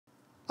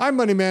I'm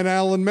Moneyman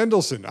Alan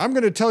Mendelson. I'm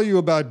going to tell you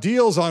about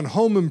deals on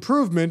home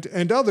improvement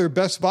and other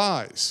Best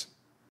Buys.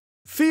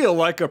 Feel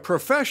like a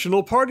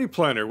professional party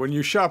planner when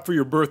you shop for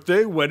your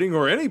birthday, wedding,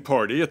 or any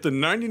party at the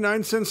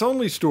 99-cents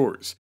only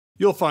stores.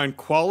 You'll find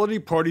quality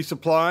party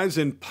supplies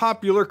in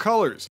popular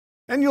colors,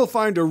 and you'll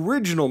find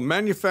original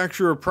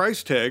manufacturer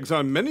price tags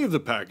on many of the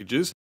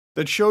packages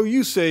that show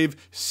you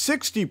save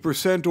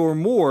 60% or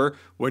more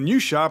when you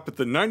shop at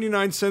the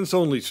 99-cents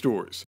only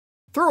stores.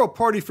 Throw a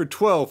party for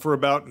 12 for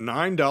about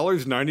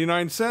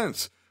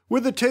 $9.99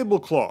 with a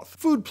tablecloth,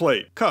 food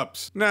plate,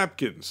 cups,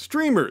 napkins,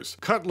 streamers,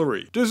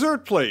 cutlery,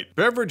 dessert plate,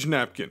 beverage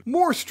napkin,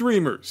 more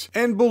streamers,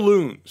 and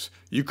balloons.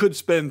 You could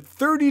spend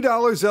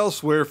 $30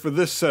 elsewhere for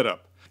this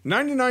setup.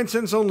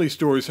 99-cents only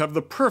stores have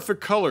the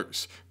perfect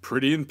colors: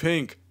 pretty in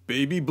pink,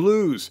 baby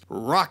blues,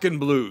 rockin'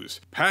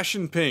 blues,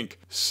 passion pink,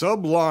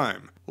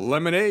 sublime,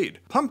 lemonade,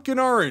 pumpkin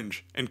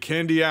orange, and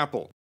candy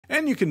apple.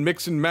 And you can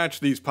mix and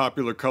match these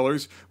popular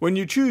colors when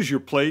you choose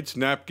your plates,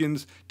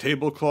 napkins,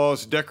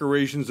 tablecloths,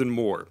 decorations, and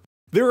more.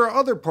 There are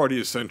other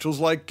party essentials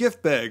like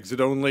gift bags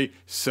at only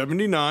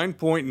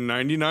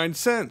 79.99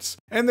 cents.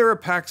 And there are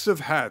packs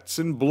of hats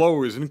and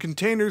blowers and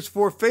containers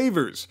for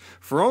favors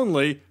for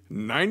only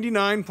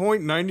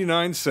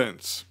 99.99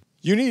 cents.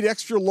 You need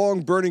extra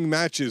long burning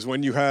matches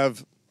when you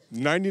have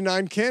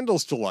 99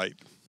 candles to light.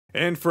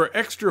 And for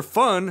extra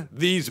fun,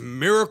 these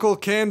miracle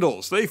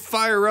candles, they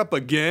fire up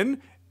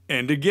again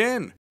and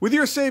again. With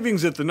your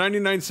savings at the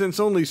 99-cents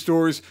only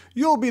stores,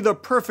 you'll be the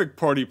perfect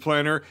party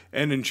planner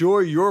and enjoy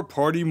your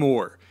party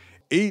more.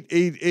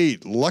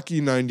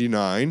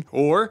 888-LUCKY-99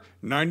 or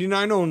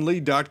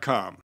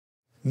 99only.com.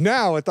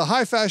 Now at the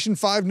high fashion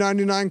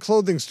 $5.99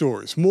 clothing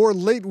stores, more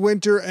late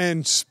winter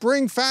and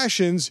spring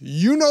fashions,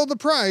 you know the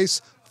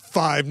price,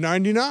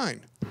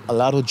 $5.99. A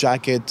lot of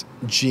jacket,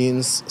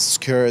 jeans,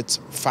 skirts,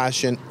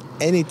 fashion,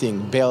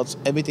 anything, belts,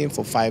 everything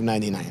for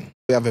 $5.99.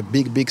 We have a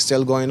big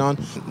sale going on.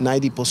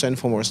 90%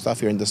 from our stuff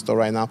here in the store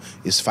right now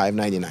is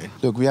 $5.99.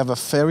 Look, we have a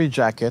fairy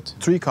jacket,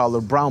 3-color,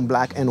 brown,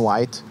 black, and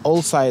white.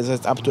 All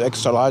sizes up to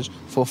extra large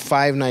for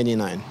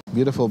 $5.99.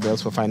 Beautiful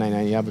belts for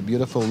 $5.99. You have a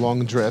beautiful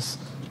long dress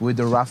with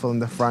the ruffle in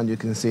the front, you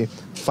can see,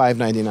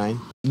 $5.99.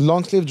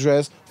 Long sleeve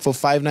dress for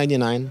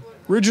 $5.99.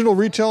 Original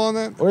retail on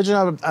that?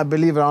 Original, I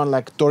believe, around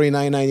like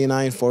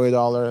 $39.99,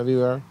 $40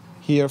 everywhere.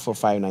 Here for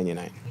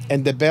 $5.99.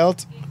 And the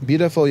belt,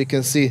 beautiful, you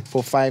can see,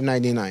 for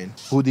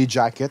 $5.99. Hoodie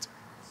jacket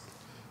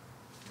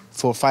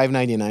for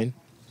 $5.99.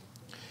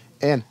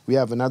 And we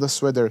have another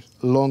sweater,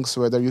 long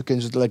sweater. You can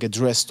just like a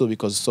dress too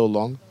because it's so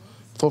long,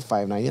 for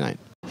 $5.99.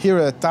 Here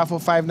a top for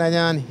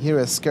 $5.99. Here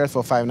a skirt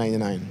for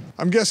 $5.99.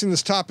 I'm guessing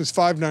this top is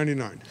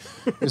 $5.99.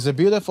 It's a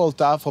beautiful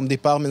top from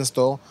department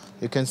store.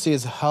 You can see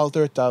it's a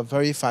halter top,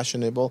 very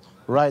fashionable,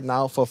 right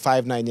now for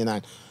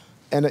 $5.99.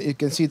 And you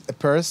can see a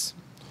purse.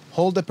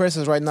 All the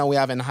purses right now we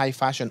have in high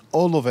fashion,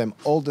 all of them,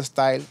 all the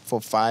style for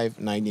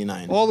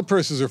 $5.99. All the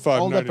purses are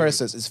 $5.99. All the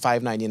purses is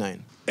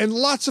 $5.99. And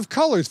lots of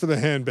colors for the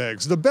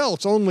handbags. The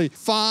belts only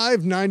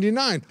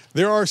 $5.99.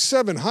 There are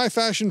 7 high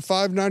fashion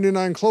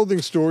 $5.99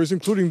 clothing stores,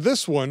 including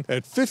this one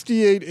at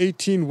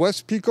 5818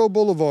 West Pico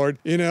Boulevard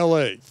in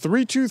LA.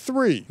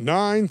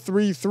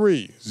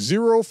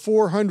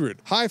 323-933-0400.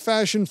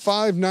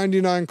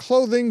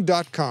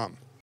 highfashion599clothing.com.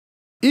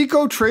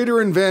 Eco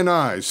Trader in Van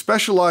Nuys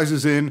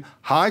specializes in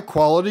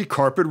high-quality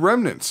carpet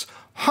remnants.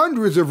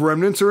 Hundreds of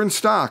remnants are in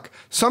stock.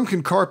 Some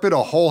can carpet a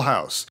whole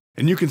house,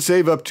 and you can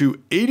save up to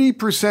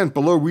 80%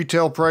 below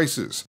retail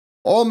prices.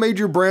 All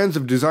major brands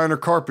of designer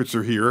carpets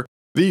are here.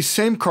 These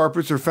same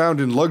carpets are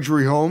found in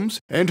luxury homes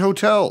and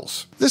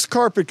hotels. This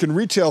carpet can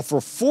retail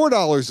for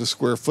 $4 a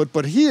square foot,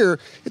 but here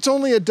it's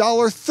only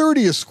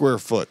 $1.30 a square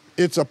foot.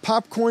 It's a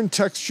popcorn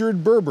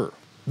textured Berber.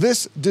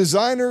 This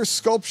designer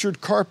sculptured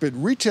carpet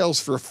retails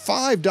for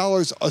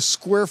 $5 a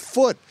square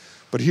foot,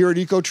 but here at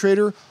Eco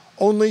Trader,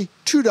 only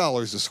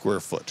 $2 a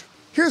square foot.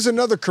 Here's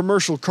another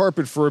commercial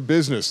carpet for a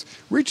business.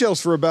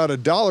 Retails for about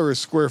 $1 a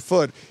square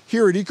foot.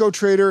 Here at Eco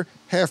Trader,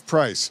 half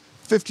price,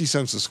 50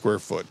 cents a square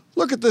foot.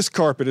 Look at this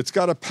carpet. It's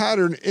got a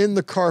pattern in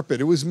the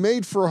carpet. It was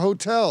made for a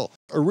hotel.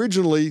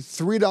 Originally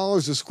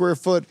 $3 a square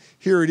foot.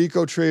 Here at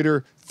Eco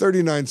Trader,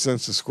 39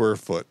 cents a square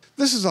foot.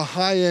 This is a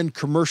high-end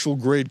commercial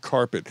grade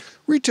carpet.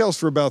 Retails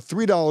for about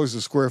 $3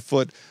 a square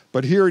foot,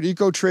 but here at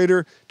Eco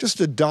Trader, just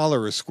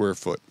 $1 a square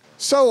foot.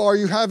 So, are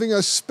you having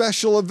a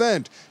special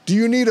event? Do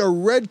you need a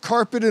red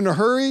carpet in a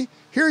hurry?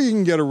 Here you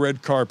can get a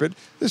red carpet.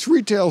 This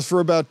retails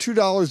for about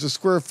 $2 a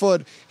square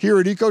foot. Here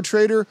at Eco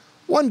Trader,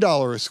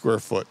 $1 a square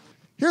foot.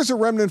 Here's a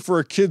remnant for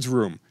a kid's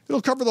room.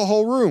 It'll cover the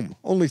whole room,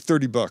 only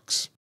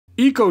 $30.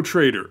 Eco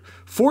Trader,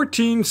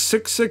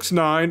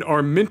 14669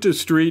 Arminta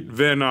Street,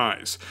 Van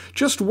Nuys,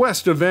 just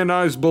west of Van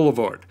Nuys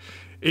Boulevard.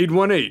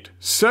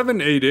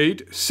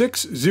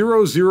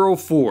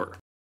 818-788-6004.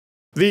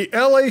 The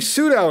LA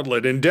Suit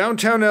Outlet in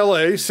downtown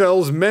LA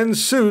sells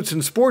men's suits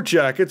and sport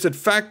jackets at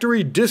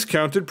factory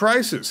discounted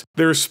prices.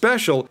 Their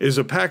special is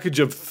a package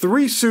of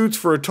 3 suits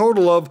for a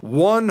total of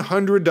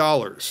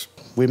 $100.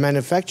 We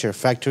manufacture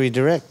factory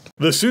direct.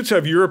 The suits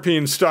have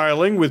European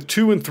styling with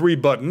 2 and 3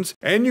 buttons,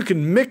 and you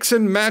can mix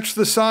and match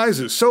the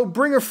sizes, so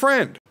bring a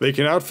friend. They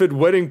can outfit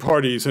wedding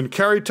parties and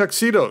carry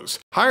tuxedos.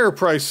 Higher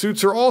priced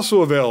suits are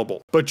also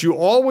available, but you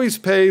always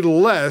pay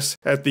less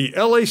at the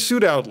LA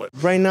Suit Outlet.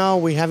 Right now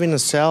we're having a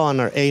sale on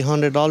our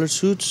 $800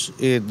 suits.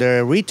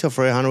 They're retail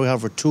for $800, we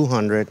have for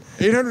 $200.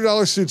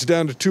 $800 suits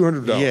down to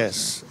 $200.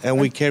 Yes, and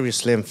we carry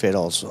slim fit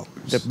also.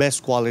 The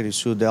best quality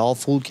suit. They're all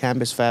full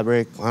canvas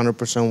fabric,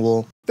 100%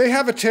 wool. They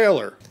have a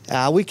tailor.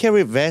 We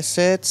carry vest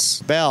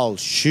sets,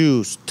 belts,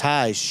 shoes,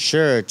 ties,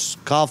 shirts,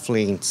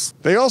 cufflinks.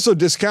 They also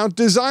discount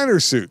designer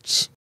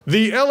suits.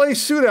 The LA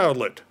Suit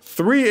Outlet,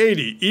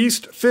 380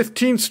 East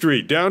 15th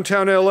Street,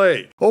 downtown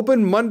LA.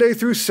 Open Monday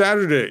through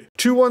Saturday,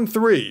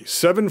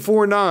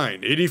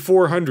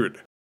 213-749-8400.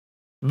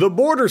 The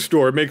Border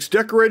Store makes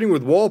decorating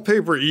with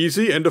wallpaper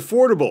easy and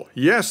affordable.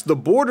 Yes, the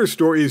Border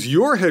Store is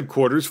your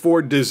headquarters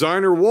for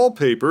designer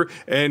wallpaper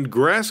and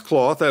grass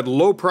cloth at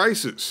low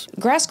prices.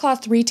 Grass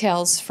cloth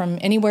retails from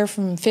anywhere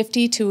from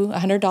 $50 to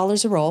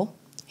 $100 a roll.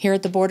 Here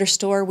at the Border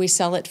Store, we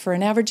sell it for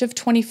an average of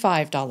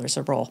 $25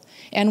 a roll.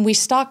 And we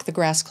stock the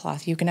grass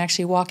cloth. You can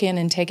actually walk in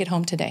and take it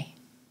home today.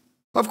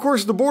 Of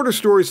course, the Border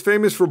Store is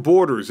famous for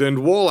borders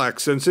and wall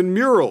accents and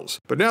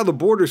murals, but now the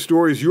Border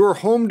Store is your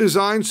home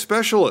design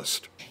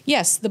specialist.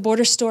 Yes, the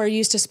Border Store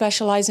used to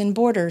specialize in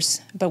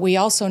borders, but we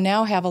also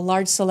now have a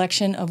large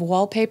selection of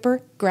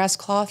wallpaper, grass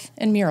cloth,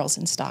 and murals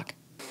in stock.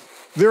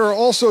 There are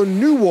also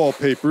new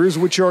wallpapers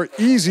which are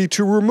easy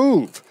to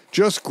remove.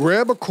 Just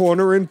grab a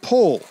corner and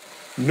pull.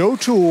 No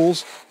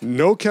tools,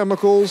 no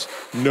chemicals,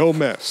 no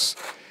mess.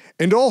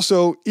 And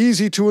also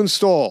easy to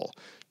install.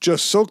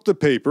 Just soak the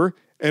paper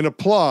and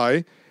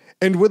apply,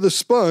 and with a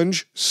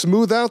sponge,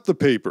 smooth out the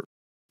paper.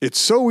 It's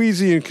so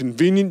easy and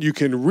convenient you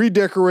can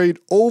redecorate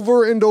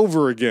over and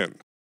over again.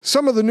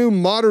 Some of the new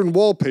modern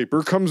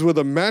wallpaper comes with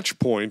a match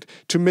point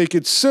to make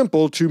it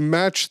simple to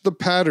match the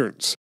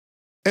patterns.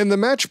 And the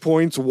match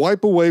points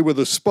wipe away with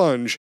a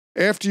sponge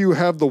after you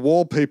have the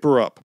wallpaper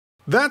up.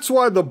 That's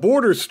why the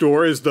Border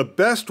Store is the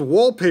best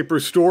wallpaper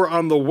store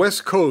on the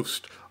West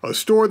Coast. A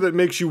store that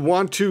makes you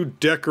want to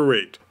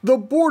decorate. The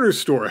Border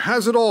Store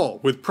has it all,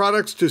 with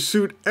products to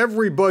suit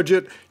every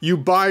budget. You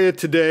buy it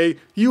today,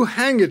 you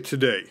hang it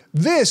today.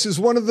 This is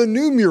one of the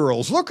new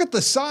murals. Look at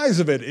the size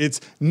of it. It's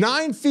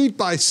 9 feet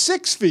by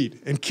 6 feet,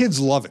 and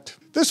kids love it.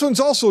 This one's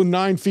also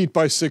 9 feet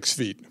by 6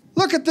 feet.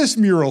 Look at this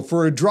mural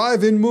for a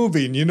drive-in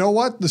movie, and you know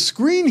what? The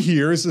screen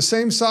here is the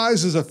same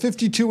size as a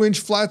 52-inch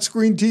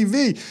flat-screen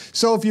TV.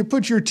 So if you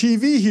put your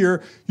TV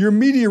here, your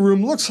media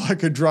room looks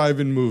like a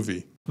drive-in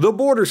movie. The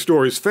Border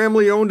Store is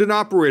family-owned and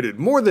operated,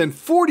 more than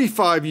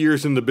 45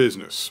 years in the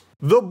business.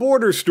 The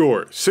Border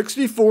Store,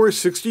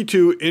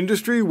 6462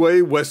 Industry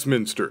Way,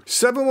 Westminster,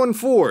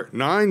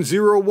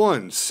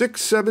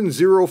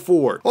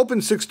 714-901-6704.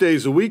 Open 6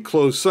 days a week,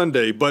 closed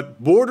Sunday,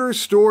 but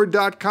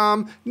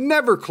borderstore.com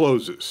never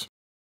closes.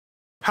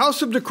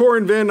 House of Decor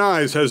in Van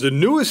Nuys has the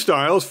newest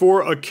styles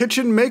for a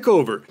kitchen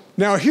makeover.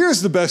 Now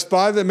here's the Best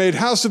Buy that made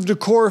House of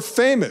Decor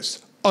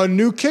famous. A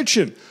new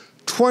kitchen,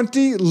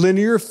 20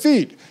 linear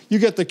feet. You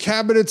get the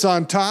cabinets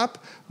on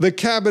top, the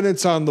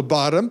cabinets on the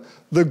bottom,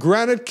 the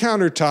granite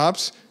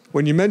countertops.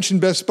 When you mention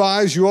Best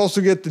Buys, you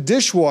also get the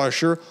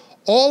dishwasher,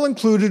 all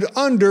included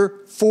under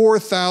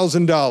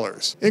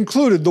 $4,000.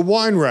 Included the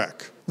wine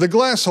rack, the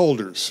glass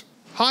holders,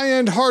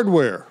 high-end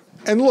hardware,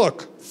 and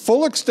look,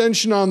 full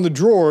extension on the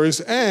drawers,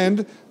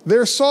 and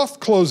they're soft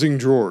closing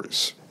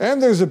drawers.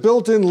 And there's a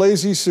built-in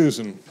Lazy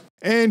Susan.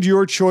 And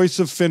your choice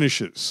of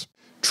finishes.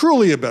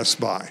 Truly a Best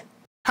Buy.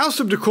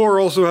 House of Decor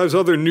also has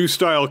other new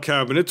style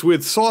cabinets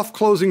with soft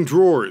closing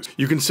drawers.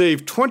 You can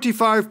save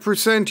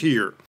 25%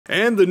 here.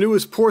 And the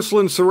newest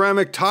porcelain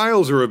ceramic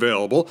tiles are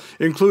available,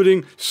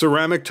 including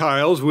ceramic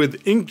tiles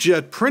with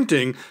inkjet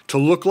printing to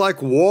look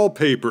like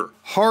wallpaper,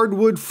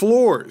 hardwood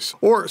floors,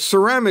 or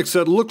ceramics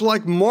that look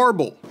like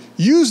marble.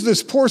 Use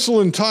this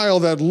porcelain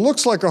tile that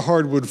looks like a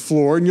hardwood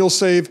floor and you'll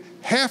save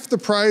half the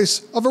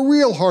price of a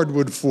real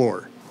hardwood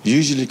floor.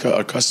 Usually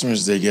our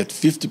customers, they get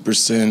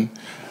 50%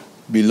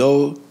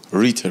 below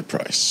retail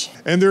price.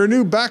 And there are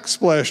new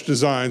backsplash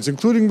designs,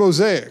 including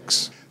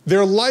mosaics.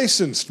 They're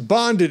licensed,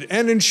 bonded,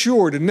 and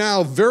insured, and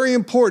now, very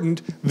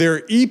important,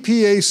 they're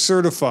EPA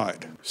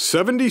certified.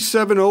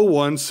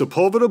 7701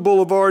 Sepulveda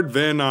Boulevard,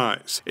 Van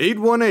Nuys.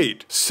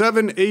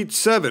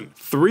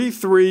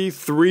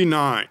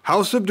 818-787-3339.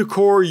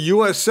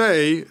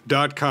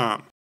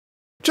 HouseofDecorUSA.com.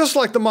 Just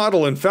like the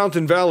model in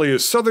Fountain Valley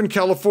is Southern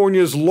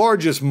California's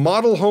largest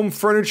model home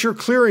furniture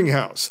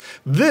clearinghouse.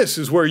 This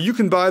is where you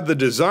can buy the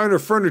designer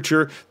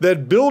furniture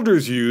that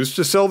builders use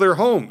to sell their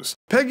homes.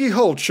 Peggy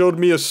Holt showed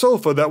me a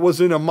sofa that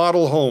was in a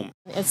model home.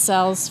 It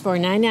sells for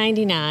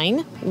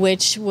 $9.99,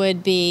 which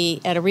would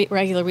be at a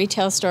regular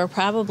retail store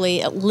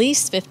probably at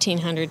least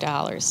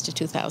 $1,500 to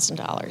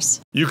 $2,000.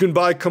 You can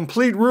buy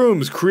complete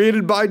rooms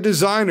created by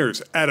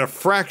designers at a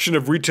fraction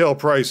of retail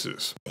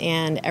prices.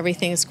 And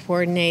everything is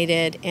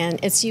coordinated and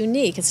it's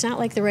unique. It's not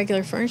like the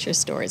regular furniture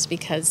stores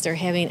because they're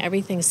having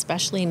everything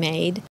specially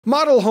made.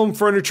 Model home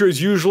furniture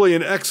is usually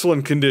in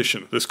excellent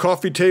condition. This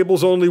coffee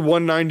table's only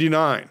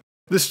 $199.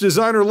 This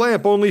designer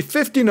lamp only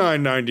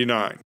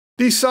 $59.99.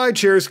 These side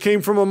chairs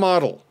came from a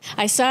model.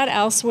 I saw it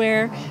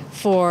elsewhere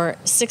for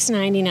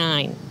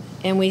 $6.99,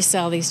 and we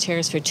sell these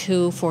chairs for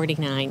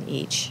 $2.49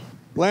 each.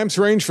 Lamps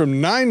range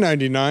from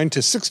 $9.99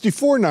 to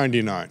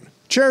 $64.99.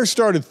 Chairs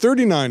start at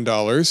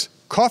 $39.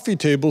 Coffee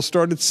tables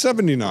start at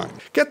 $79.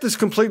 Get this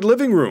complete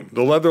living room.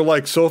 The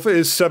leather-like sofa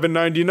is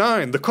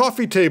 $7.99. The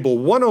coffee table,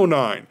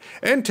 $109.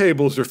 End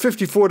tables are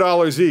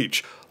 $54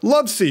 each.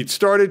 Love seats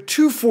start at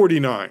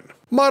 $249.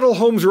 Model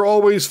homes are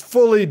always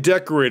fully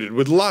decorated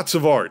with lots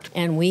of art.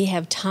 And we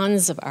have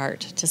tons of art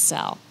to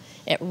sell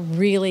at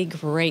really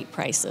great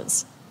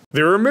prices.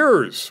 There are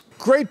mirrors.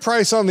 Great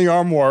price on the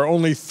armoire,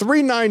 only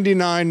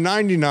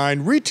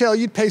 $399.99. Retail,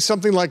 you'd pay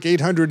something like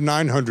 $800,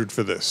 $900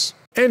 for this.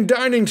 And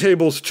dining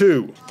tables,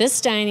 too.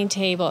 This dining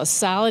table is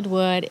solid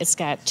wood. It's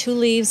got 2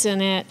 leaves in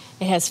it.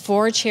 It has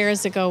 4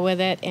 chairs that go with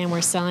it, and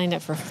we're selling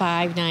it for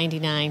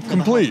 $5.99 for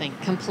the whole thing.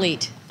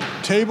 Complete.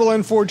 Table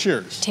and 4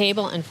 chairs.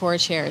 Table and 4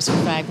 chairs for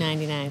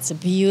 $5.99. It's a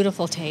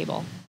beautiful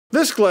table.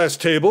 This glass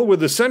table with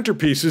the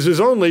centerpieces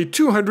is only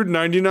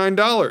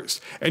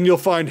 $299, and you'll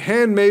find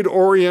handmade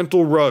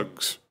oriental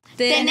rugs.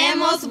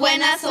 Tenemos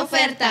buenas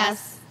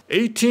ofertas.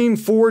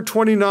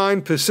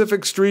 18429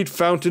 Pacific Street,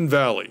 Fountain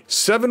Valley.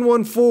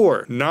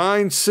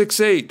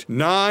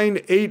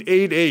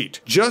 714-968-9888.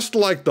 Just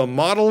like the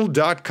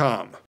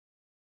model.com.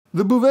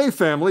 The Bouvet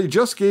family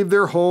just gave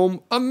their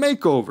home a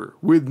makeover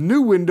with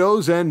new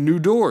windows and new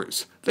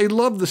doors. They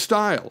love the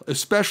style,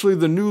 especially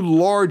the new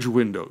large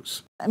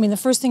windows. I mean, the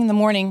first thing in the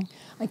morning,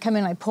 I come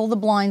in, I pull the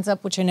blinds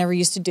up, which I never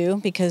used to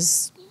do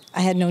because I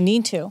had no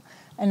need to.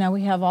 And now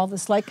we have all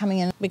this light coming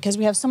in. Because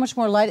we have so much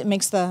more light, it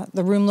makes the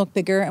room look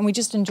bigger, and we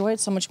just enjoy it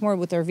so much more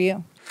with our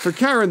view. For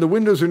Karen, the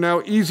windows are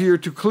now easier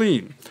to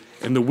clean,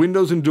 and the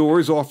windows and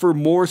doors offer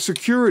more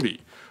security.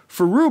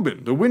 For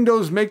Ruben, the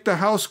windows make the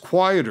house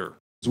quieter.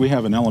 We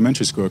have an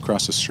elementary school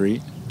across the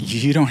street.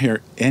 You don't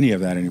hear any of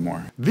that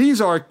anymore.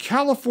 These are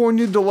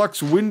California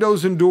Deluxe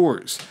windows and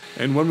doors.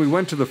 And when we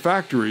went to the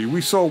factory, we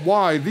saw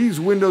why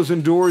these windows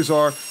and doors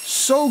are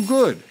so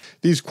good.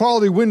 These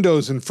quality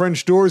windows and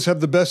French doors have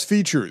the best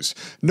features.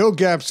 No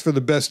gaps for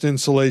the best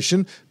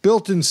insulation,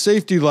 built-in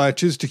safety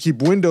latches to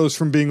keep windows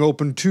from being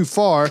opened too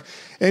far,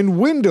 and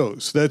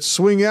windows that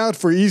swing out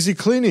for easy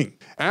cleaning.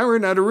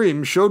 Aaron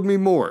Adarim showed me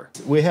more.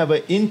 We have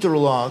an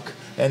interlock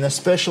and a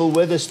special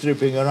weather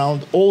stripping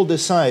around all the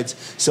sides,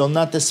 so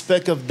not a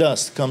speck of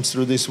dust comes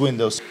through these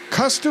windows.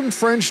 Custom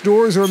French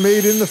doors are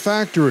made in the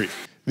factory.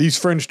 These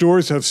French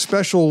doors have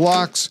special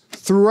locks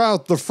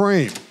throughout the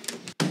frame.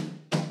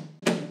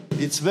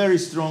 It's very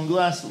strong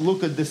glass.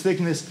 Look at the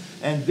thickness.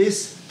 And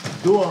this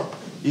door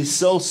is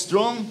so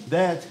strong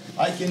that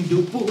I can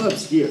do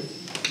pull-ups here.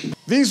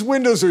 These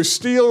windows are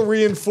steel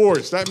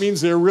reinforced. That means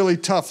they're really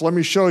tough. Let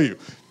me show you.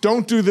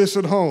 Don't do this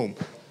at home.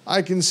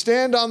 I can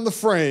stand on the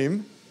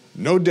frame,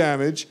 no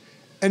damage,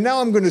 and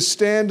now I'm going to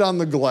stand on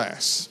the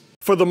glass.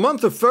 For the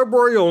month of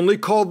February only,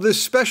 call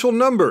this special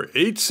number,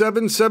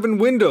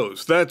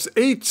 877-WINDOWS. That's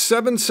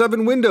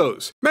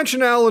 877-WINDOWS.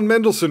 Mention Alan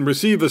Mendelson,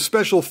 receive a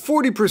special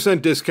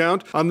 40%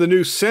 discount on the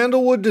new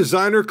Sandalwood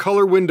Designer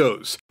Color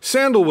windows.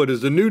 Sandalwood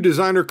is the new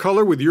designer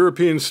color with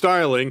European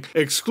styling,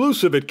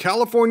 exclusive at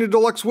California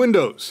Deluxe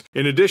Windows.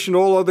 In addition,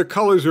 all other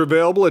colors are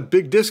available at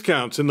big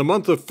discounts in the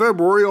month of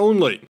February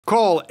only.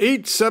 Call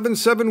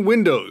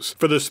 877-WINDOWS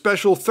for the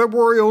special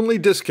February-only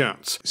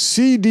discounts.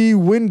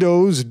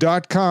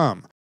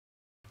 cdwindows.com.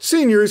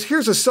 Seniors,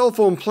 here's a cell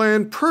phone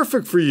plan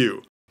perfect for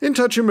you.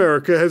 InTouch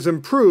America has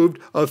improved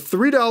a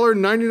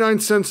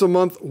 $3.99 a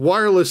month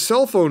wireless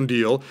cell phone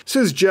deal,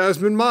 says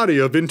Jasmine Mahdi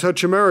of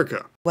InTouch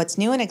America. What's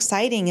new and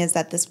exciting is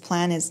that this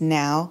plan is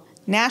now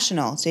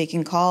national, so you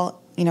can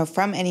call,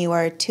 from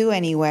anywhere to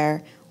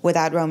anywhere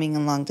without roaming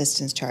and long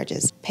distance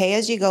charges.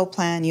 Pay-as-you-go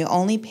plan, you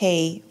only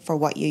pay for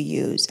what you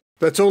use.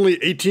 That's only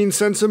 18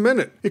 cents a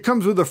minute. It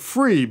comes with a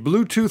free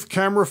Bluetooth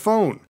camera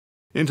phone.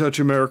 InTouch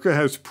America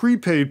has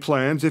prepaid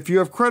plans if you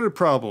have credit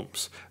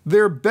problems.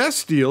 Their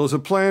best deal is a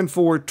plan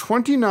for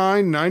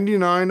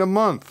 $29.99 a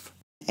month.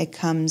 It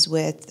comes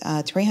with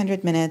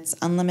 300 minutes,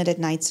 unlimited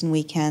nights and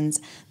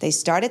weekends. They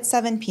start at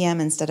 7 p.m.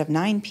 instead of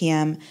 9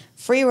 p.m.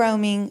 Free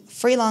roaming,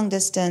 free long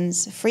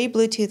distance, free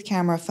Bluetooth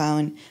camera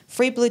phone,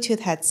 free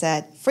Bluetooth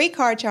headset, free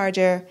car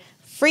charger,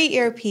 free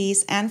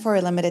earpiece, and for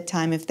a limited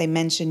time, if they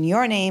mention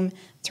your name,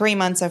 3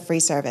 months of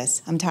free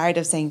service. I'm tired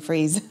of saying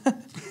freeze.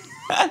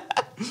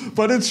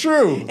 But it's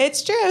true.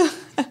 It's true.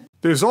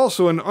 There's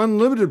also an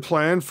unlimited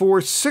plan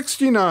for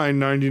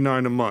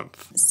 $69.99 a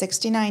month.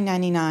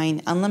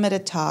 $69.99,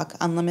 unlimited talk,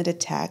 unlimited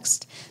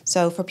text.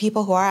 So for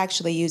people who are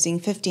actually using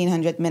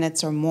 1,500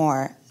 minutes or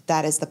more,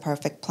 that is the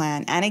perfect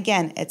plan. And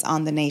again, it's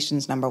on the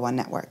nation's #1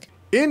 network.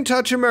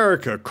 InTouch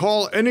America.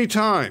 Call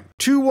anytime.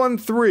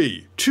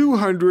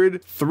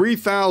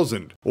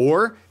 213-200-3000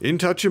 or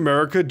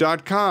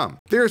intouchamerica.com.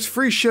 There's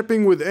free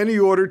shipping with any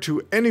order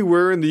to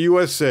anywhere in the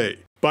USA.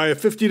 Buy a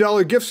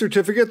 $50 gift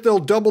certificate, they'll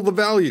double the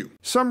value.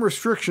 Some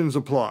restrictions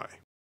apply.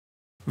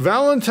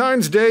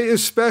 Valentine's Day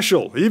is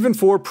special, even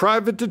for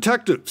private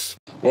detectives.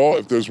 Well,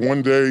 if there's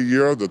one day a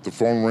year that the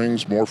phone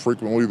rings more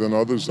frequently than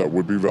others, that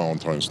would be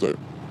Valentine's Day.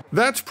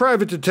 That's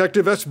Private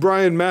Detective S.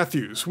 Brian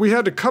Matthews. We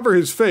had to cover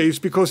his face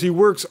because he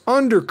works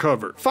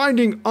undercover.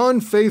 Finding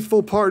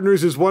unfaithful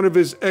partners is one of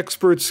his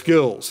expert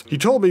skills. He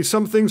told me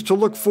some things to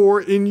look for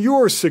in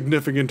your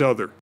significant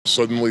other.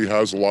 Suddenly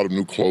has a lot of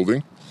new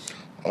clothing.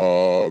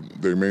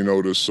 They may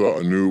notice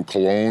a new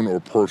cologne or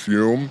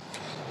perfume.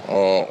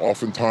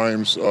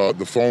 Oftentimes,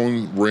 the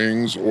phone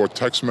rings or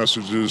text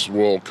messages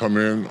will come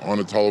in on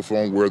a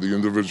telephone where the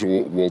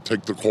individual will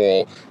take the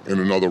call in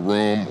another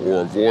room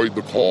or avoid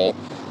the call.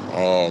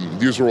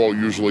 These are all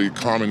usually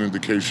common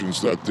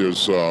indications that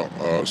there's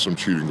some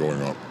cheating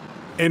going on.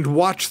 And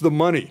watch the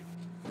money.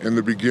 In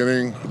the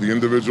beginning, the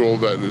individual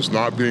that is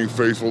not being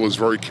faithful is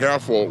very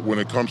careful when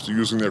it comes to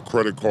using their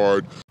credit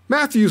card.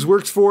 Matthews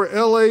works for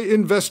LA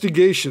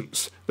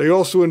Investigations. They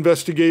also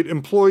investigate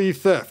employee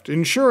theft,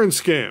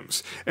 insurance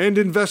scams, and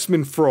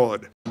investment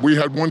fraud. We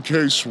had one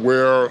case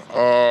where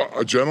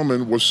a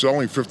gentleman was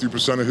selling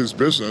 50% of his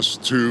business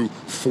to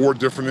 4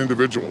 different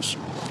individuals.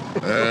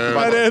 And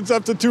that adds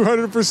up to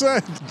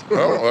 200%.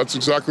 Well, that's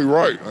exactly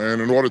right.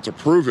 And in order to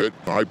prove it,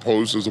 I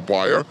posed as a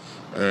buyer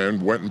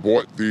and went and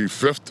bought the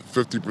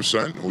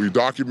 50%. We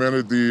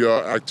documented the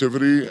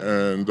activity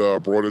and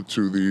brought it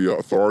to the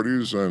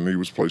authorities, and he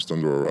was placed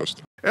under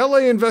arrest. LA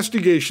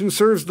Investigation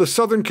serves the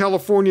Southern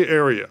California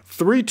area.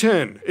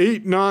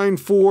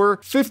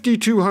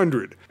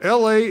 310-894-5200.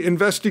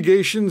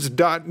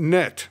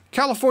 LAinvestigations.net.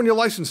 California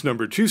license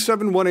number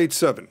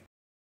 27187.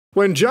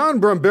 When John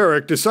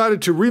Brumberek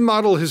decided to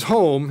remodel his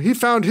home, he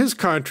found his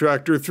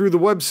contractor through the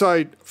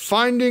website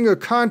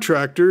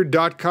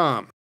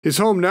findingacontractor.com. His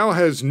home now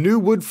has new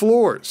wood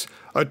floors,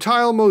 a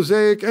tile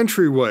mosaic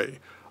entryway,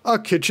 a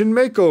kitchen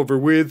makeover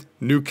with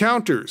new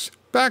counters,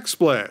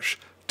 backsplash,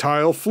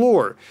 tile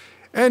floor,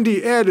 and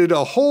he added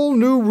a whole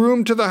new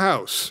room to the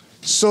house.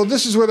 So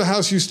this is where the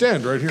house you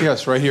stand, right here?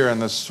 Yes, right here,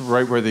 and this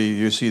right where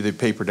you see the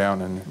paper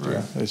down, and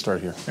they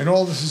start here. And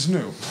all this is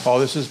new? All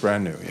this is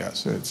brand new,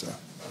 yes. It's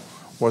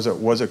was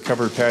a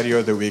covered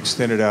patio that we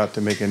extended out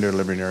to make into a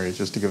living area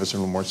just to give us a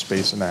little more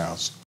space in the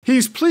house.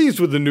 He's pleased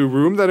with the new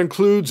room that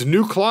includes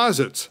new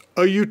closets,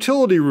 a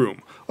utility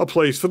room, a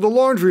place for the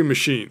laundry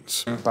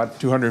machines. About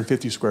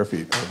 250 square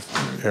feet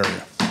of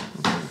area.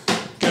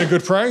 Get a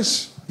good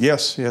price?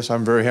 Yes,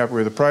 I'm very happy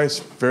with the price,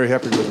 very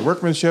happy with the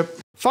workmanship.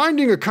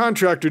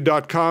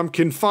 Findingacontractor.com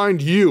can find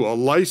you a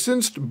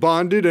licensed,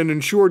 bonded, and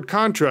insured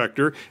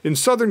contractor in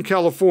Southern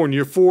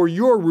California for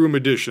your room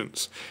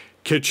additions,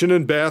 kitchen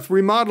and bath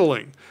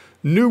remodeling,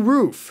 new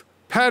roof,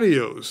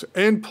 patios,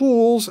 and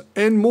pools,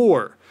 and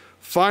more.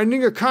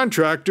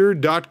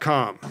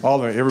 Findingacontractor.com.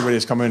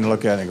 Everybody's come in and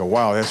look at it and go,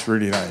 wow, that's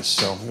really nice.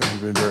 So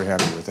I've been very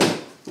happy with that.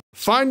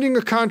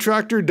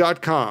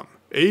 Findingacontractor.com,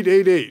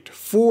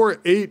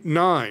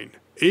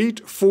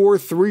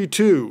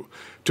 888-489-8432.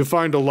 To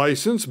find a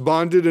licensed,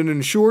 bonded, and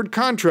insured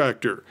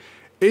contractor,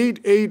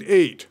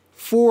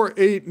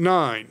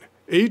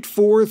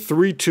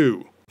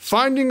 888-489-8432.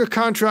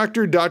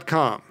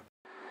 Findingacontractor.com.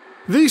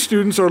 These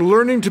students are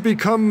learning to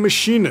become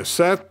machinists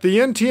at the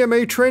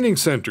NTMA training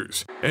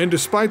centers. And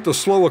despite the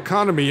slow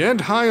economy and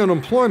high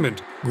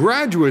unemployment,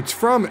 graduates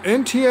from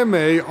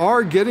NTMA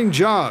are getting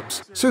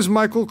jobs, says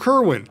Michael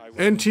Kerwin,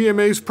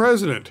 NTMA's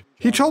president.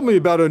 He told me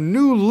about a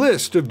new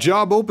list of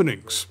job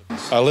openings.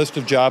 A list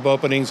of job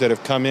openings that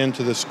have come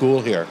into the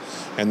school here,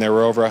 and there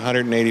were over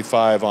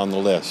 185 on the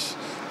list.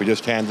 We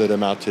just handed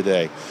them out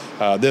today.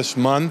 This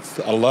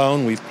month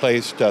alone, we've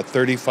placed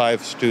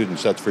 35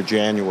 students. That's for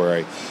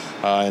January.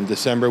 In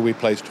December, we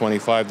placed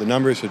 25. The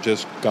numbers have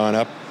just gone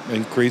up, have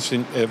increased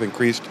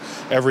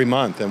every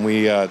month, and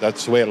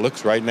that's the way it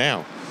looks right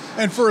now.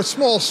 And for a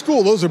small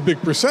school, those are big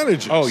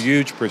percentages. Oh,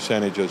 huge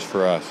percentages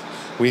for us.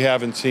 We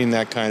haven't seen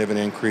that kind of an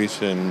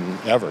increase in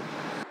ever.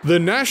 The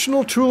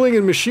National Tooling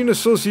and Machine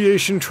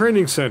Association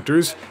training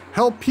centers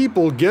help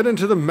people get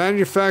into the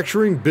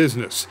manufacturing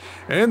business,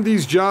 and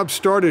these jobs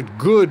start at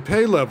good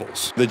pay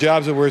levels. The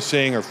jobs that we're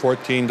seeing are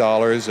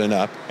 $14 and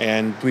up,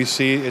 and we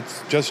see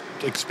it's just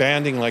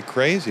expanding like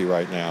crazy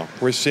right now.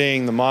 We're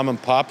seeing the mom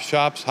and pop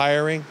shops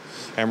hiring,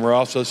 and we're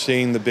also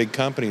seeing the big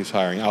companies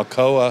hiring.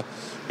 Alcoa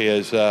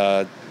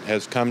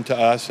has come to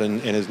us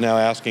and is now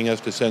asking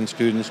us to send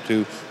students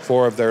to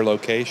 4 of their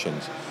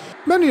locations.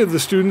 Many of the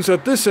students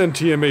at this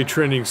NTMA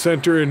training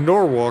center in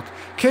Norwalk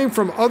came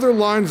from other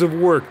lines of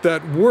work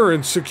that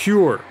weren't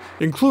secure,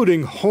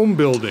 including home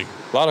building.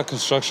 A lot of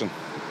construction,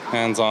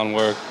 hands-on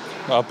work,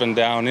 up and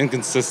down,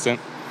 inconsistent.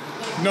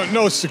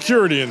 No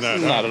security in that.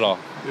 Not at all.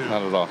 Yeah.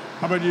 Not at all.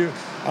 How about you?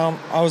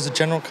 I was a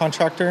general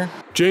contractor.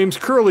 James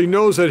Curley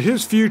knows that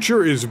his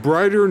future is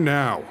brighter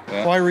now.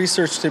 Yeah. Well, I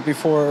researched it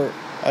before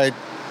I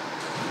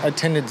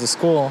attended the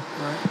school,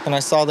 and I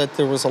saw that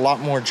there was a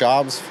lot more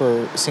jobs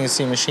for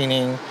CNC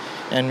machining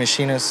and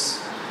machinists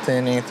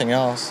than anything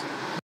else.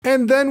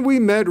 And then we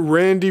met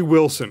Randy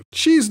Wilson.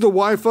 She's the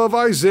wife of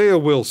Isaiah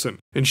Wilson,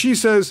 and she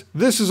says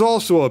this is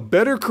also a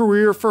better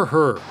career for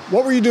her.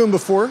 What were you doing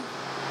before?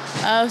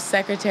 Oh,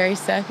 secretary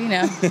stuff, you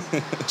know,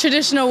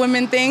 traditional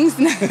women things.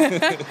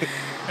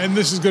 And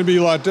this is going to be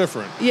a lot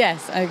different.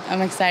 Yes,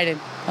 I'm excited,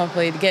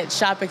 hopefully, to get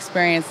shop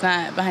experience,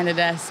 not behind a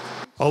desk.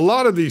 A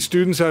lot of these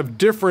students have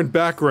different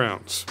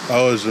backgrounds.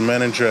 I was the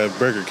manager at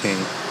Burger King.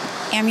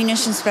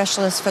 Ammunition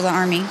specialist for the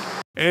Army.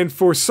 And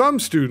for some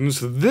students,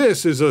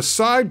 this is a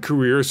side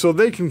career so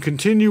they can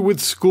continue with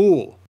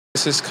school.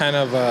 This is kind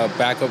of a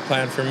backup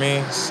plan for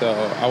me. So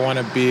I want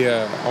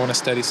to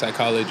study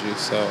psychology.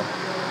 So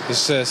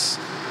it's just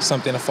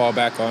something to fall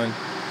back on.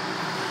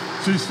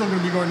 So you're still going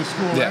to be going to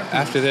school? Yeah,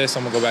 after this,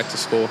 I'm going to go back to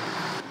school.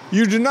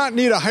 You do not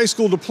need a high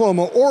school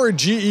diploma or a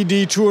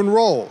GED to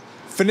enroll.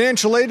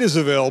 Financial aid is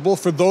available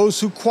for those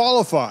who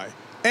qualify,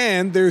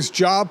 and there's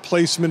job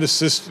placement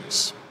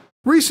assistance.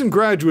 Recent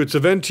graduates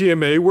of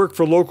NTMA work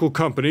for local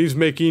companies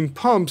making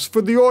pumps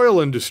for the oil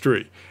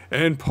industry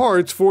and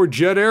parts for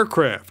jet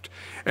aircraft,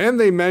 and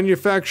they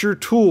manufacture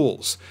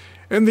tools.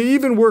 And they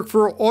even work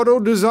for auto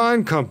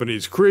design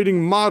companies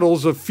creating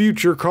models of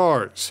future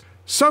cars.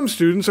 Some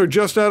students are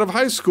just out of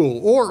high school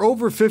or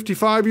over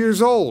 55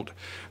 years old.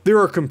 There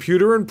are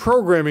computer and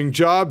programming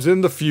jobs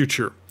in the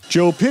future.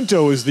 Joe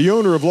Pinto is the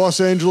owner of Los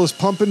Angeles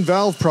Pump and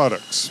Valve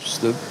Products.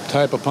 The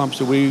type of pumps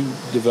that we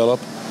develop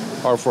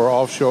are for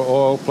offshore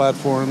oil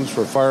platforms,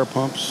 for fire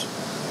pumps,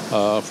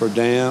 for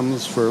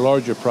dams, for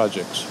larger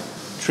projects.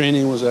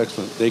 Training was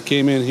excellent. They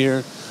came in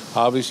here,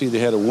 obviously they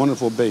had a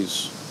wonderful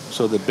base.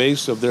 So the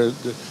base of they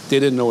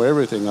didn't know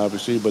everything,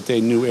 obviously, but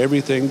they knew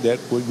everything that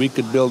we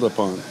could build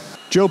upon.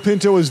 Joe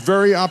Pinto is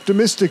very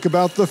optimistic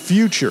about the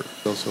future.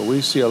 So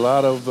we see a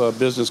lot of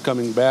business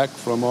coming back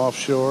from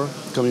offshore,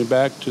 coming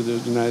back to the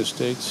United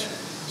States.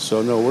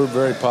 So no, we're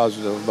very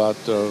positive about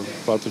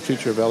the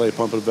future of LA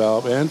Pump and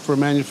Valve and for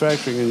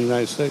manufacturing in the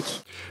United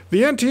States.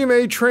 The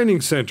NTMA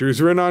training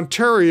centers are in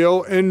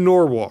Ontario and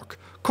Norwalk.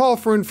 Call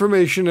for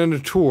information and a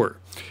tour.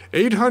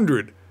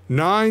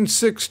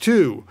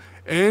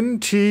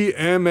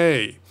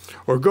 800-962-NTMA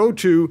or go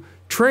to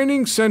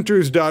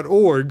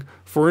trainingcenters.org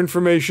for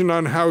information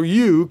on how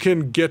you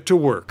can get to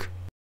work.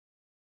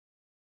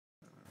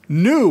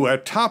 New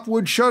at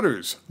Topwood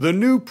Shutters, the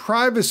new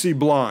privacy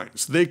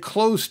blinds. They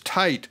close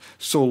tight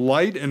so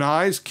light and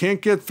eyes can't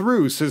get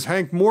through, says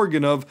Hank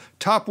Morgan of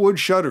Topwood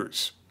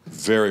Shutters.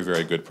 Very,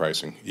 very good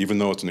pricing. Even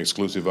though it's an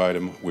exclusive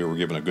item, we were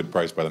given a good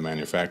price by the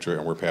manufacturer,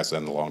 and we're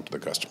passing that along to the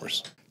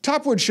customers.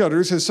 Topwood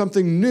Shutters has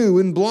something new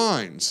in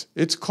blinds.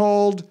 It's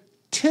called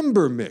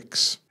Timber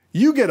Mix.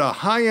 You get a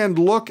high-end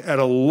look at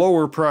a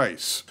lower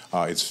price.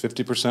 It's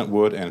 50%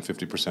 wood and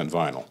 50%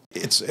 vinyl.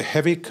 It's a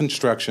heavy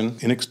construction,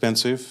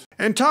 inexpensive.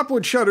 And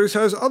Topwood Shutters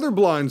has other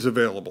blinds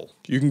available.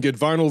 You can get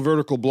vinyl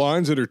vertical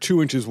blinds that are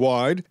 2 inches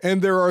wide,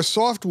 and there are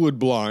softwood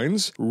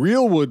blinds,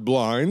 real wood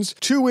blinds,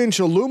 2-inch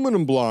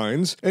aluminum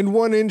blinds, and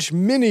 1-inch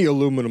mini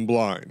aluminum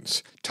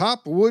blinds.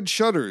 Topwood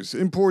Shutters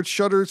imports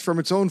shutters from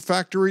its own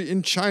factory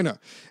in China,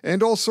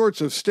 and all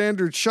sorts of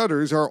standard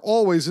shutters are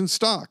always in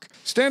stock.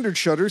 Standard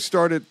shutters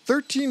start at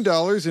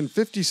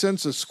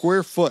 $13.50 a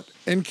square foot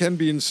and can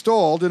be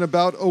installed in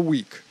about a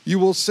week. You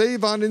will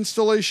save on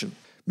installation.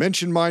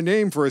 Mention my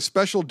name for a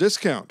special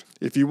discount.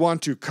 If you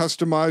want to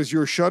customize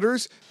your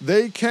shutters,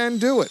 they can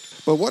do it.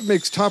 But what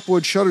makes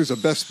Topwood Shutters a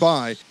best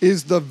buy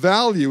is the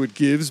value it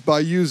gives by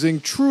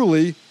using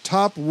truly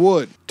top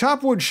wood.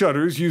 Topwood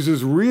Shutters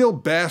uses real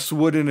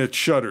basswood in its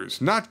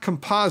shutters, not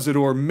composite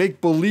or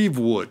make-believe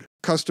wood.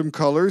 Custom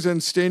colors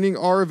and staining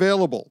are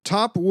available.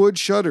 Topwood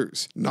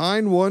Shutters,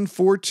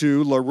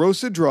 9142 La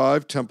Rosa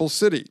Drive, Temple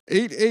City,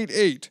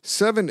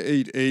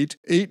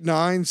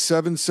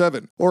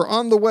 888-788-8977, or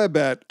on the web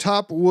at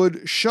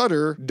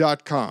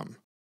topwoodshutter.com.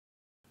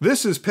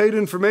 This is paid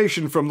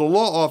information from the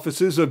law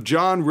offices of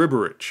John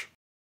Riberich.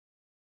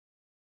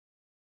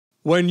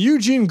 When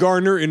Eugene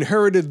Garner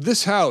inherited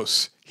this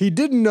house, he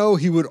didn't know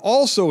he would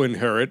also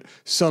inherit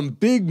some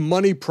big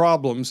money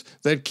problems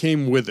that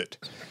came with it.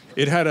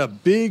 It had a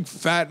big,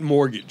 fat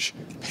mortgage.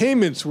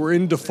 Payments were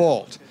in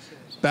default.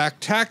 Back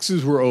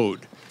taxes were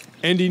owed.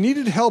 And he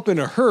needed help in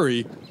a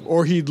hurry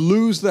or he'd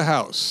lose the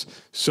house.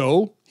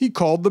 So he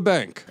called the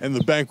bank, and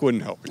the bank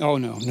wouldn't help him. Oh,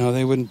 no,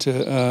 they wouldn't.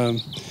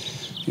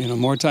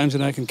 More times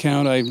than I can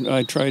count,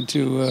 I tried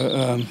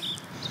to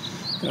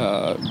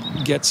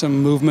get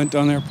some movement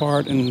on their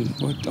part, and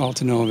all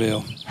to no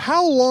avail.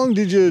 How long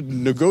did you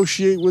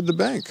negotiate with the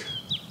bank?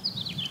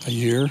 A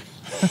year.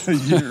 A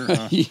year,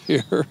 huh? A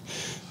year.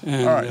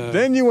 And, all right,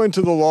 then you went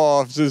to the law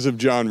offices of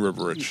John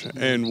Riberich,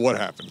 and what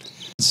happened?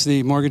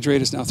 The mortgage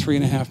rate is now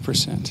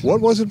 3.5%.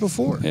 What was it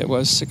before? It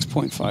was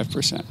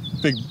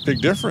 6.5%. Big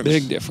difference.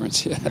 Big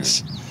difference,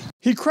 yes.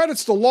 He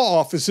credits the law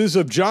offices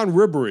of John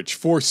Riberich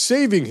for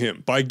saving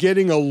him by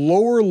getting a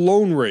lower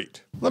loan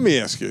rate. Let me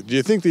ask you, do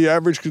you think the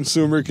average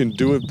consumer can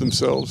do it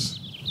themselves?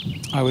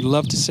 I would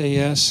love to say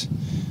yes,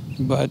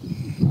 but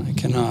I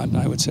cannot.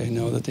 I would say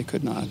no, that they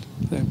could not.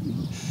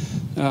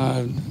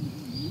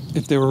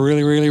 If they were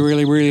really, really,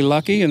 really, really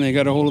lucky and they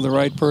got a hold of the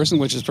right person,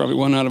 which is probably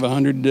 1 out of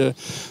 100,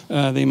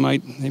 they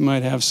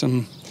might have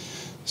some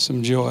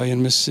joy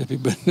in Mississippi,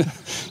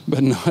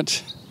 but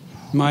not.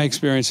 My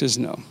experience is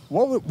no.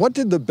 What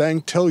did the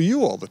bank tell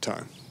you all the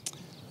time?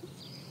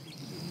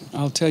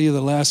 I'll tell you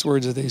the last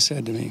words that they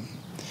said to me.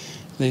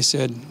 They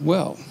said,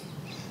 well,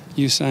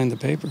 you signed the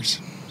papers.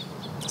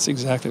 That's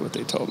exactly what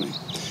they told me.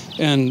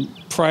 And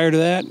prior to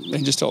that,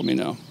 they just told me,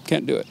 no,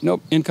 can't do it.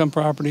 Nope, income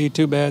property,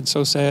 too bad,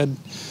 so sad.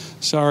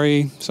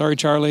 Sorry,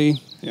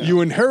 Charlie.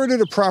 You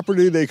inherited a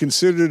property they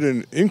considered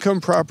an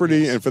income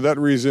property, and for that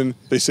reason,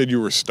 they said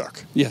you were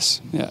stuck. Yes,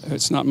 yeah.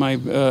 It's not my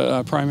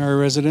primary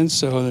residence,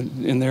 so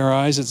in their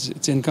eyes,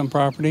 it's income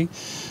property,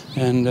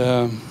 and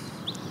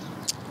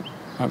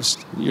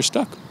you're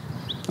stuck.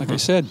 Like I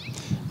said,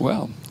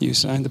 well, you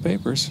signed the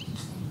papers.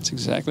 That's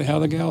exactly how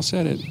the gal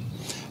said it.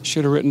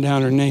 Should have written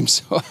down her name,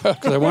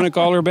 because I want to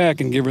call her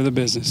back and give her the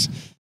business.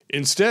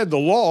 Instead, the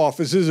law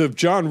offices of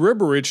John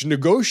Riberich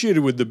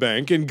negotiated with the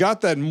bank and got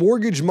that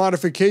mortgage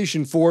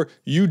modification for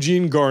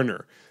Eugene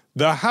Garner.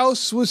 The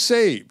house was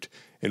saved,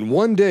 and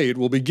one day it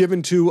will be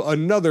given to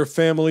another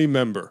family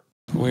member.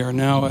 We are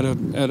now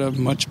at a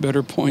much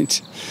better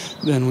point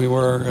than we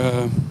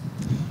were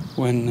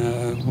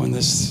when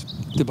this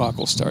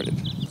debacle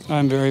started.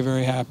 I'm very,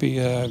 very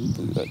happy.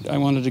 I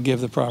wanted to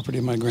give the property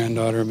to my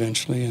granddaughter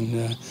eventually,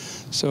 and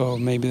so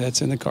maybe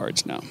that's in the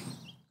cards now.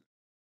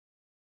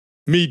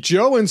 Meet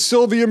Joe and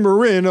Sylvia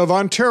Marin of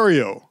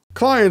Ontario,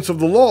 clients of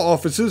the law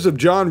offices of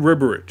John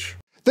Riberich.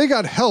 They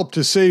got help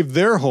to save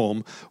their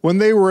home when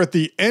they were at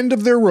the end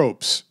of their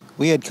ropes.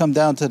 We had come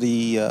down to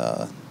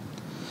the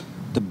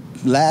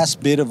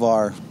last bit of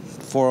our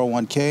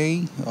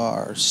 401k,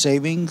 our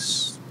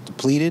savings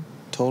depleted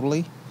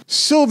totally.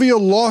 Sylvia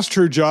lost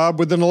her job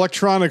with an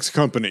electronics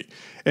company,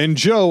 and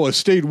Joe, a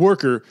state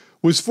worker,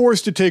 was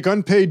forced to take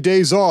unpaid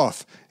days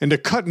off and a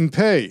cut in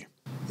pay.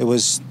 It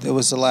was the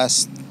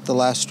last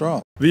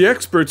straw. The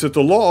experts at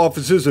the law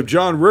offices of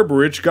John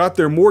Riberich got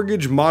their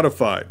mortgage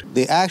modified.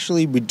 They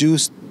actually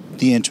reduced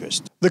the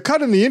interest. The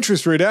cut in the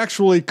interest rate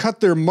actually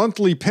cut their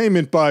monthly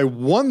payment by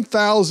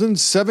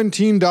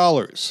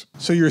 $1,017.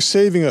 So you're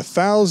saving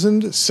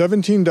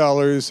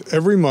 $1,017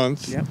 every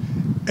month,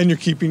 and you're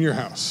keeping your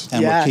house.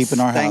 And we're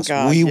keeping our house.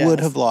 We would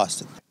have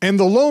lost it. And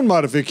the loan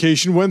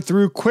modification went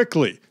through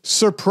quickly,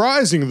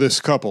 surprising this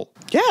couple.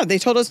 Yeah, they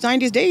told us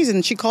 90 days,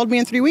 and she called me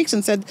in 3 weeks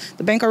and said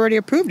the bank already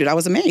approved it. I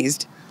was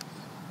amazed.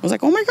 I was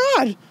like, oh my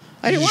God.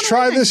 Did you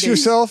try this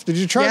yourself? Did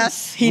you try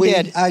Yes, he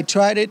did. I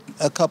tried it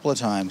a couple of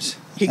times.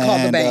 He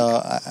called the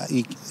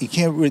bank. You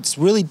can't. It's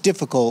really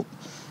difficult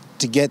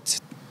to get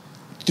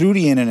through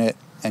the internet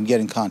and get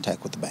in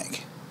contact with the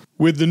bank.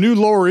 With the new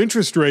lower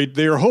interest rate,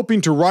 they are hoping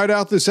to ride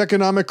out this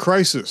economic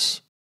crisis.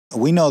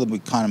 We know the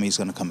economy is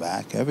going to come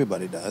back.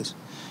 Everybody does.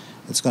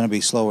 It's going to be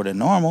slower than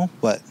normal,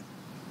 but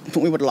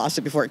we would have lost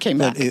it before it came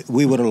back.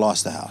 We would have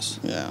lost the house.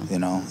 Yeah. You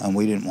know, and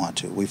we didn't want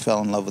to. We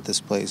fell in love with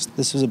this place.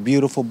 This is a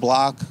beautiful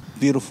block.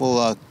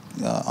 Beautiful.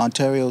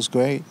 Ontario's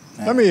great.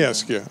 Let me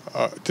ask you,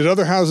 did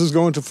other houses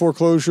go into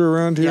foreclosure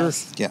around here?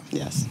 Yes. Yeah.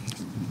 Yes.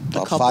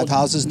 About 5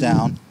 houses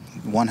down.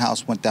 One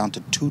house went down to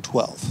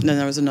 212. And then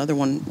there was another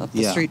one up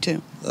the street,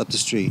 too. Up the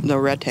street. The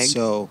red tag.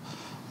 So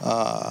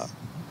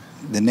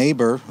the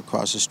neighbor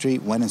across the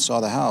street went and saw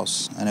the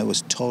house, and it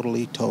was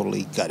totally,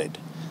 totally gutted.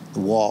 The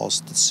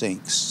walls, the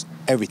sinks,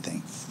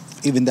 everything,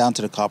 even down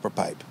to the copper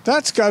pipe.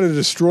 That's got to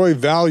destroy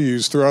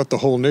values throughout the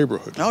whole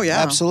neighborhood. Oh,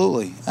 yeah.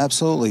 Absolutely,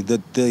 absolutely.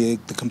 The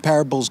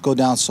comparables go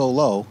down so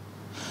low,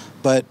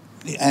 but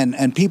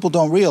and people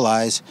don't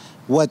realize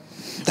what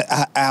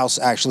the house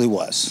actually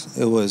was.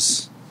 It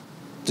was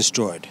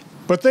destroyed.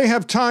 But they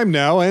have time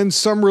now and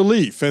some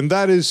relief, and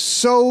that is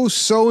so,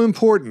 so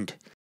important.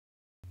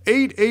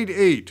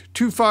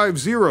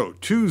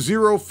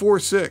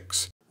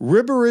 888-250-2046.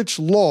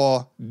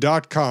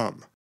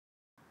 RiberichLaw.com.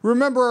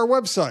 Remember our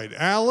website,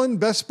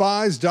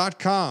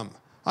 AlanBestBuys.com.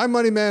 I'm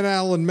Moneyman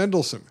Alan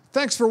Mendelson.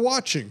 Thanks for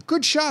watching.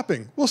 Good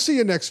shopping. We'll see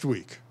you next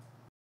week.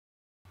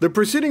 The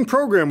preceding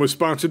program was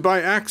sponsored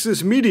by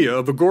Axis Media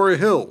of Agora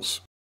Hills.